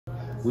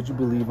Would you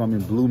believe I'm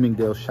in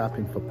Bloomingdale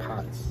shopping for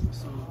pots?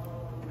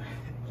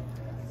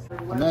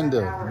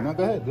 Amanda, no,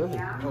 go ahead, go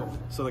ahead. Oh,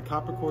 so the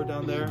copper cord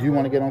down there. Do you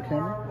want to get on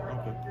camera?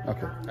 Okay.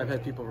 Okay. I've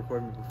had people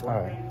record me before.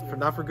 All right.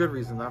 Not for good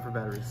reason, not for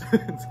bad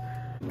reasons.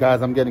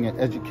 Guys, I'm getting an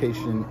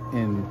education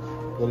in,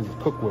 what is it,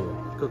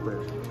 cookware.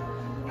 Cookware.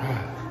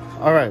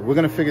 All right, we're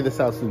going to figure this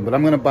out soon, but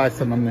I'm going to buy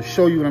something. I'm going to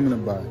show you what I'm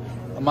going to buy.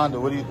 Amanda,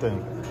 what do you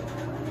think?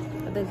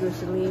 I think we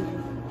should leave.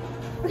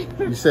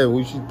 You said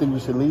we should think we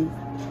should leave?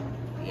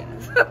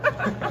 Yes.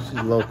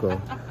 She's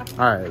loco.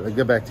 All right, let's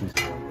get back to you.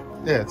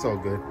 Yeah, it's all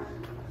good.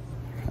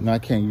 No, I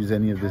can't use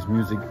any of this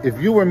music. If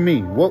you were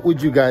me, what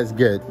would you guys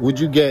get? Would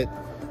you get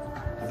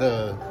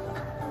the...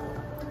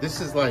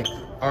 This is like...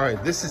 All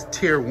right, this is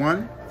tier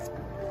 1.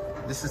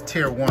 This is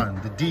tier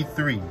 1, the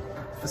D3.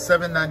 For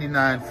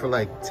 $7.99 for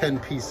like 10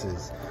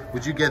 pieces.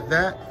 Would you get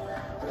that?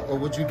 Or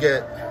would you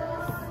get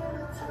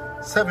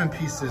 7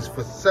 pieces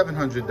for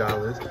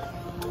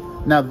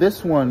 $700? Now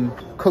this one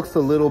cooks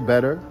a little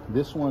better.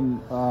 This one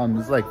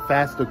is like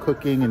faster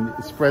cooking and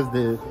it spreads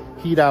the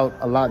heat out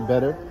a lot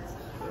better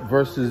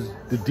versus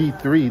the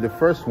D3, the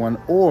first one,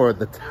 or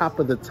the top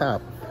of the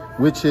top,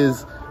 which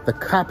is the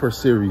copper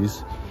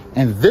series.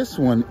 And this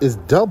one is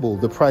double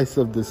the price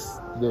of this,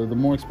 the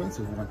more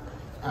expensive one,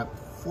 at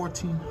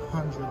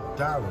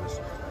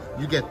 $1,400.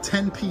 You get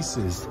 10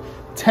 pieces.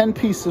 10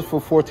 pieces for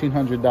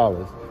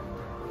 $1,400.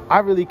 I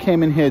really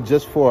came in here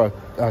just for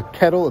a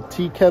kettle, a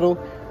tea kettle,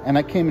 and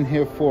I came in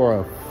here for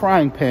a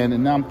frying pan,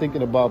 and now I'm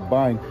thinking about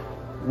buying.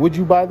 Would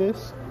you buy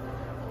this?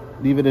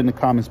 Leave it in the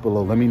comments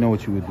below. Let me know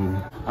what you would do.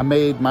 I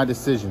made my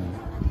decision.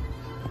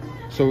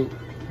 So,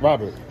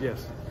 Robert.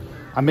 Yes.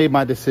 I made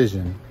my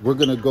decision. We're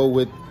going to go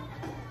with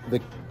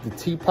the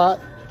teapot,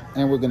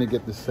 and we're going to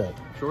get the set.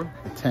 Sure.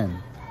 The 10.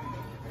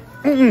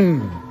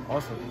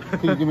 Awesome.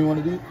 Can you give me one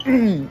of these?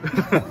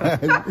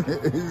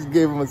 Just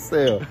gave him a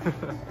sale.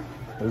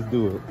 Let's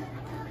do it.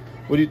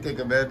 What do you think,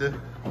 Amanda?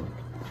 I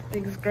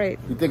think it's great.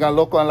 You think I'm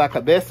loco en la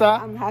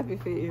cabeza? I'm happy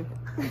for you.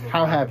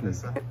 How happy?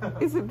 It's a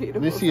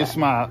beautiful. Let me see your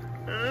smile.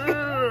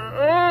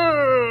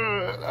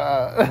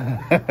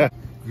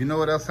 You know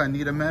what else I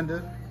need,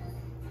 Amanda?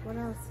 What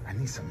else? I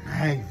need some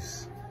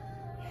knives.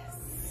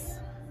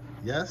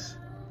 Yes?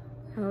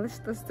 Well, let's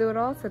do it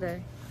all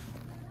today.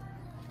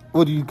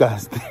 What do you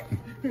guys think?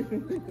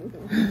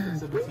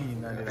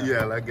 $17.99.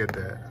 Yeah, I get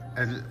that.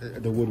 And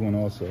the wood one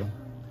also.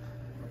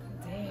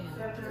 Damn.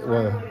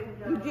 Well,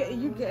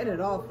 You getting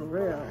it all for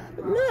real?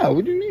 no,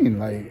 what do you mean?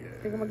 Like,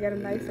 Think I'm gonna get a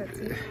knife set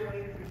too? I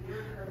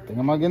think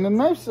I'm not getting a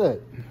knife set.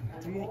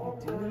 Do you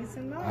need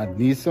some knives? I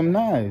need some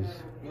knives.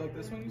 You like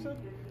this one, you said?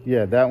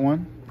 Yeah, that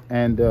one.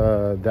 And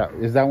that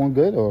is that one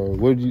good, or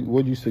what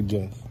would you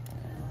suggest?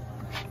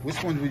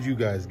 Which one would you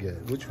guys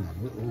get? Which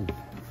one?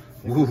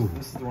 Ooh.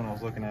 This is the one I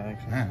was looking at,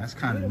 actually. Man, that's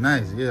kind of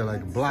nice. Yeah,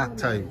 like block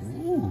type.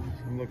 Ooh.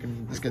 I'm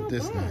looking. Let's get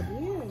this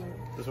one.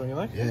 This one you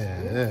like?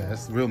 Yeah,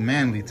 that's real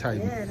manly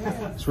type. Yeah, it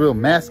is. It's real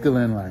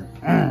masculine, like,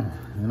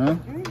 you know?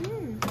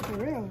 For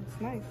real,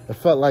 it's nice. It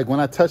felt like, when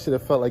I touched it, it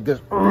felt like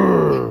this.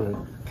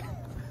 No,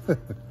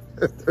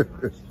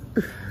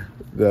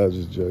 I was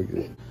just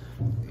joking.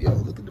 Yo,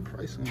 look at the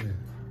price on it.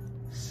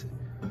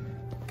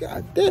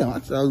 God damn, I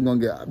thought I was gonna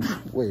get,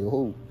 wait,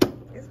 hold.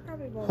 It's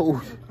probably well Oh.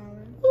 done,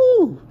 Colin.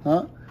 Ooh,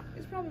 huh?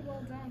 It's probably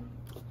well done.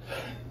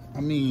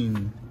 I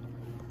mean,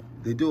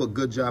 they do a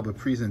good job of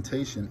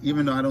presentation,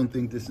 even though I don't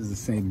think this is the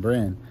same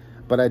brand.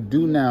 But I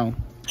do now,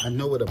 I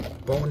know what a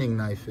boning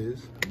knife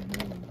is.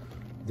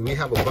 We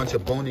have a bunch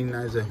of boning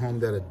knives at home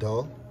that are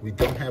dull. We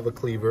don't have a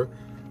cleaver.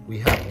 We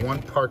have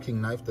one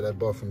parking knife that I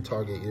bought from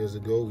Target years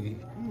ago. We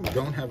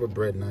don't have a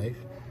bread knife.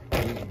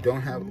 We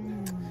don't have,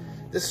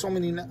 there's so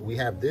many knives. We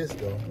have this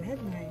though. Bread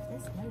knife,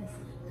 that's nice.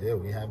 Yeah,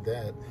 we have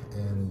that.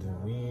 And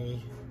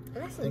we,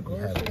 I think we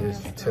have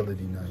this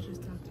utility knife.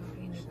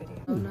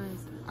 Oh,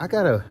 nice. I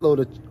got a load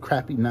of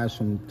crappy knives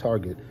from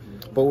Target,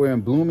 but we're in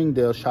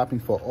Bloomingdale shopping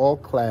for all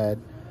clad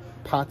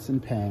pots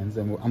and pans,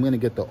 and I'm gonna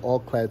get the all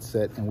clad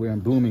set, and we're in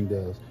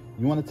Bloomingdale's.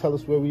 You wanna tell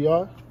us where we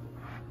are?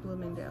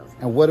 Bloomingdale's.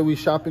 And what are we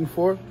shopping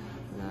for?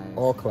 Nice.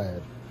 All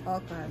clad. All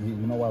clad. You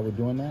know why we're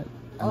doing that?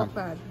 All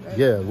clad, right?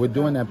 Yeah, we're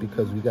doing that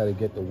because we gotta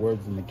get the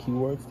words and the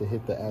keywords to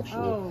hit the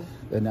actual,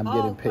 and I'm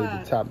getting paid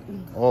the top.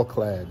 All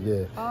clad,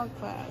 yeah. All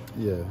clad.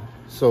 Yeah.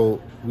 So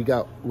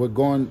we're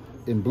going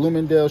in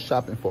Bloomingdale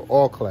shopping for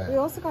all clad. We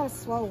also got a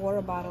swell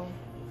water bottle.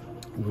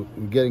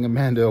 We're getting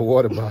Amanda a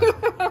water bottle.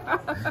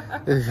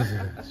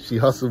 She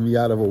hustled me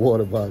out of a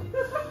water bottle.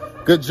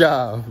 Good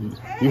job.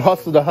 You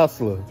hustled a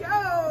hustler.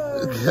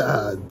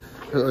 God.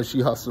 She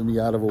hustled me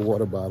out of a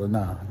water bottle.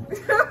 Nah.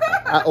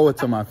 I owe it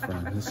to my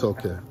friend. It's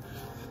okay.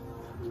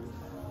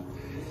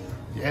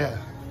 Yeah.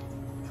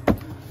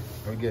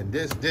 We're getting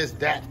this,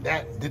 that,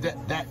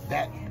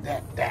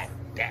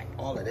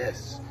 all of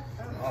this.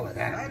 All of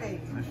that.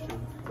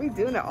 We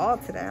doing it all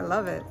today. I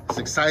love it. It's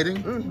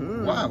exciting?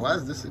 Why? Why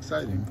is this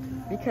exciting?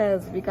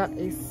 Because we got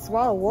a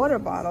swell water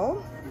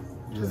bottle,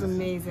 which is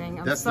amazing.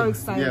 I'm so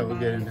excited. Yeah, we're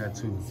getting that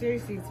too.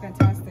 Seriously, it's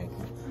fantastic.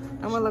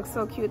 I'm gonna look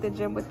so cute at the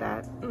gym with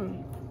that.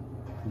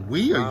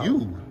 We or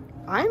you?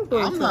 I'm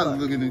going to not look.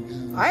 looking at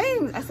you.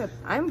 I said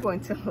I'm going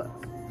to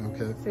look.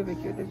 Okay. Super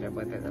cute. This is your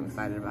birthday. I'm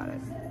excited about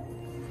it.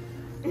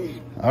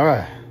 All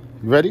right.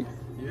 You ready?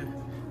 Yeah.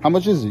 How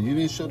much is it? You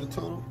didn't show the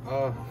total?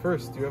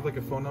 First, do you have like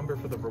a phone number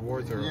for the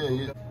rewards or?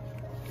 Yeah.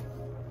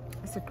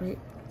 It's a great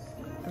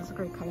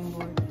cutting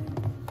board.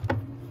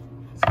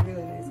 It's a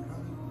really nice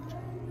color.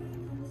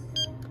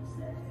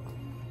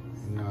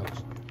 No.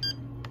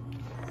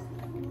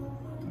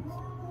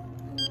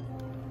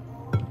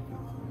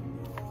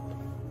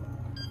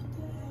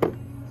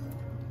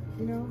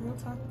 You know, we'll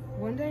talk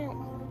one day.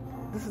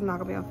 This is not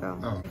gonna be on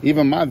film. Oh.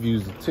 Even my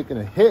views are taking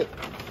a hit.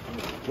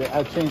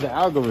 I changed the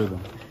algorithm.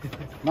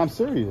 No, I'm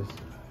serious.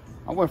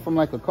 I went from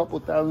like a couple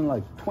thousand,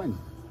 like 20.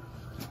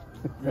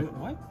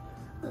 What?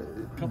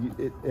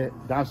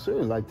 I'm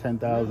serious, like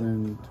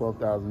 10,000,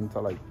 12,000 to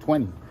like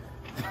 20.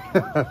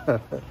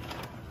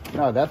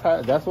 No,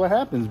 that's what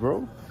happens,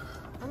 bro.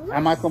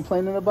 Am I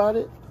complaining about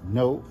it?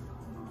 No.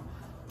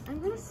 I'm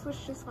gonna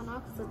switch this one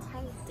off. It's a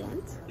tiny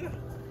dent. Yeah.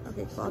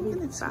 Okay, so I'll be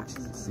back.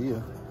 See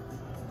ya.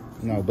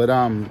 No, but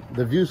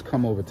the views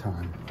come over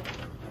time,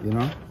 you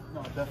know?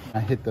 No, definitely. I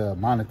hit the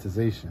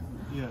monetization.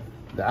 Yeah.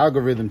 The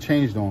algorithm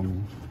changed on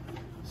me.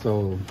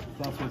 So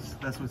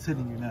that's what's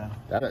hitting you now.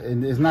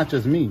 And it's not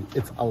just me,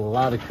 it's a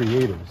lot of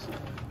creators.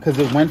 Because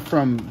it went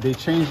from, they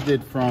changed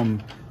it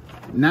from,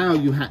 now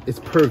it's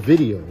per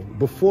video.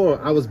 Before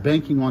I was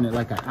banking on it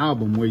like an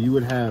album where you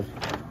would have,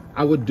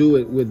 I would do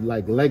it with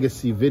like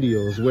legacy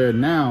videos, where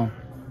now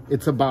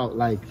it's about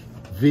like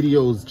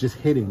videos just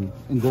hitting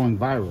and going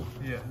viral.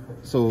 Yeah.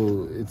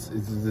 So it's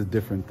a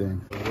different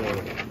thing.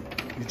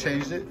 You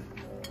changed it?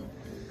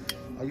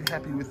 Are you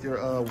happy with your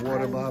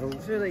water bottle?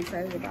 I'm really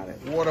excited about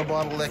it. Water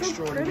bottle It's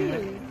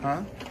extraordinary. so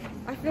Huh?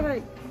 I feel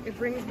like it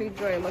brings me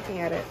joy looking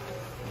at it.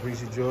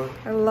 Brings you joy?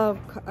 I love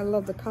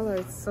the color.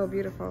 It's so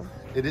beautiful.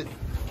 It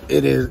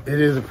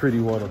is a pretty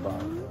water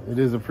bottle. It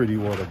is a pretty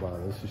water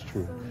bottle. This is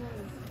true.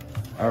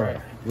 All right,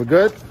 we're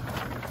good?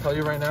 I'll tell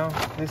you right now,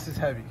 this is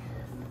heavy.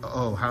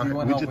 Oh, how? You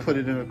want We help just with put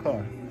it? it in a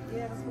car.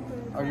 Yeah, that's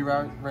what Are you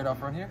right off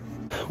front here?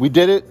 We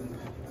did it.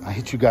 I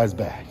hit you guys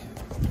back.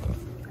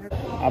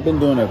 I've been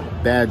doing a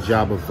bad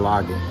job of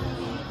vlogging.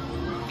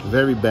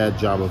 Very bad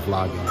job of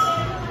vlogging.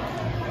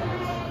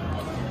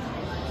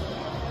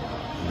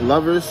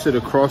 Lovers sit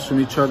across from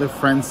each other.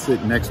 Friends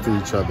sit next to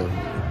each other.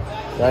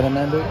 Right,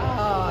 Amanda?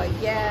 Oh,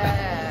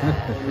 yeah.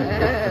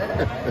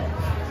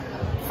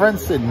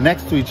 Friends sit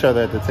next to each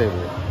other at the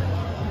table.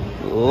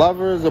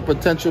 Lovers or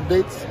potential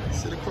dates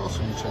sit across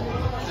from each other.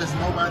 There's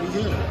nobody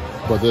here.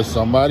 But there's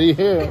somebody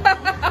here.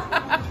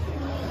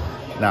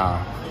 Nah.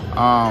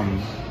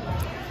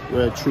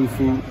 We're at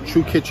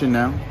True Kitchen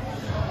now.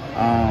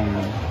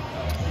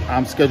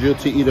 I'm scheduled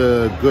to eat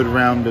a good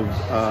round of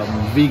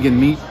vegan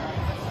meat.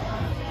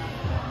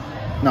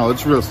 No,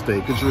 it's real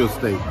steak. It's real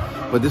steak.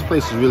 But this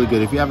place is really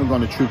good. If you haven't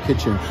gone to True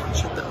Kitchen,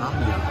 check the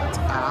ambiance.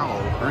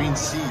 Ow, green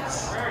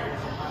seats.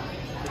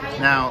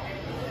 Now,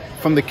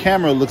 from the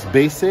camera, it looks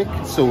basic,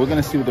 so we're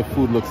gonna see what the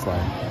food looks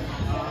like.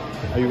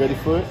 Are you ready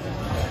for it?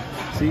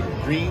 See,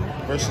 green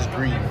versus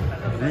green.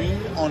 Green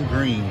on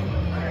green.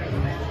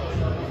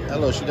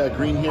 Hello, she got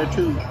green here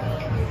too.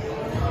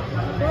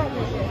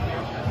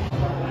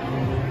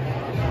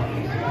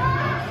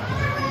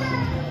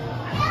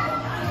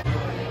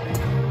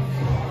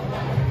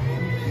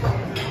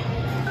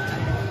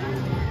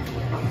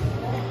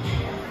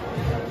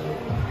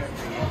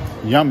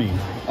 Yummy.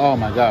 Oh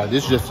my God,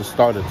 this is just a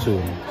starter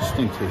too. This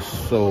thing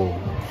tastes so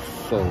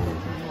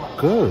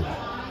good.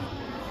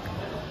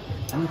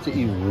 I need to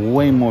eat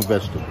way more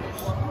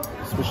vegetables,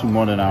 especially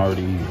more than I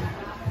already eat.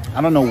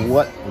 I don't know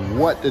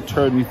what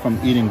deterred me from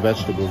eating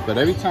vegetables, but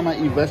every time I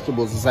eat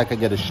vegetables, it's like I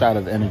get a shot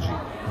of energy,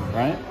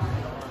 right?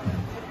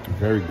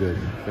 Very good,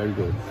 very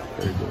good,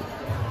 very good.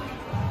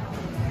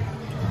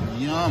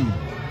 Yum.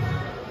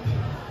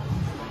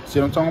 See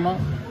what I'm talking about?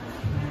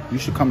 You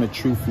should come to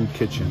True Food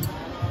Kitchen.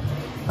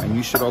 And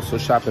you should also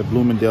shop at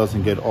Bloomingdales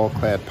and get all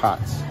clad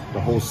pots, the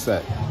whole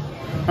set.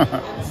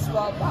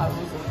 Swell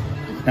bottles.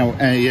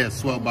 And yeah,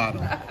 swell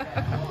bottle.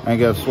 And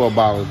get a swell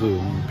bottle too,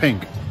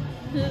 pink.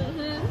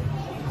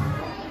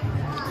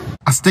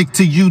 I stick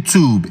to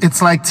YouTube.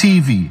 It's like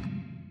TV.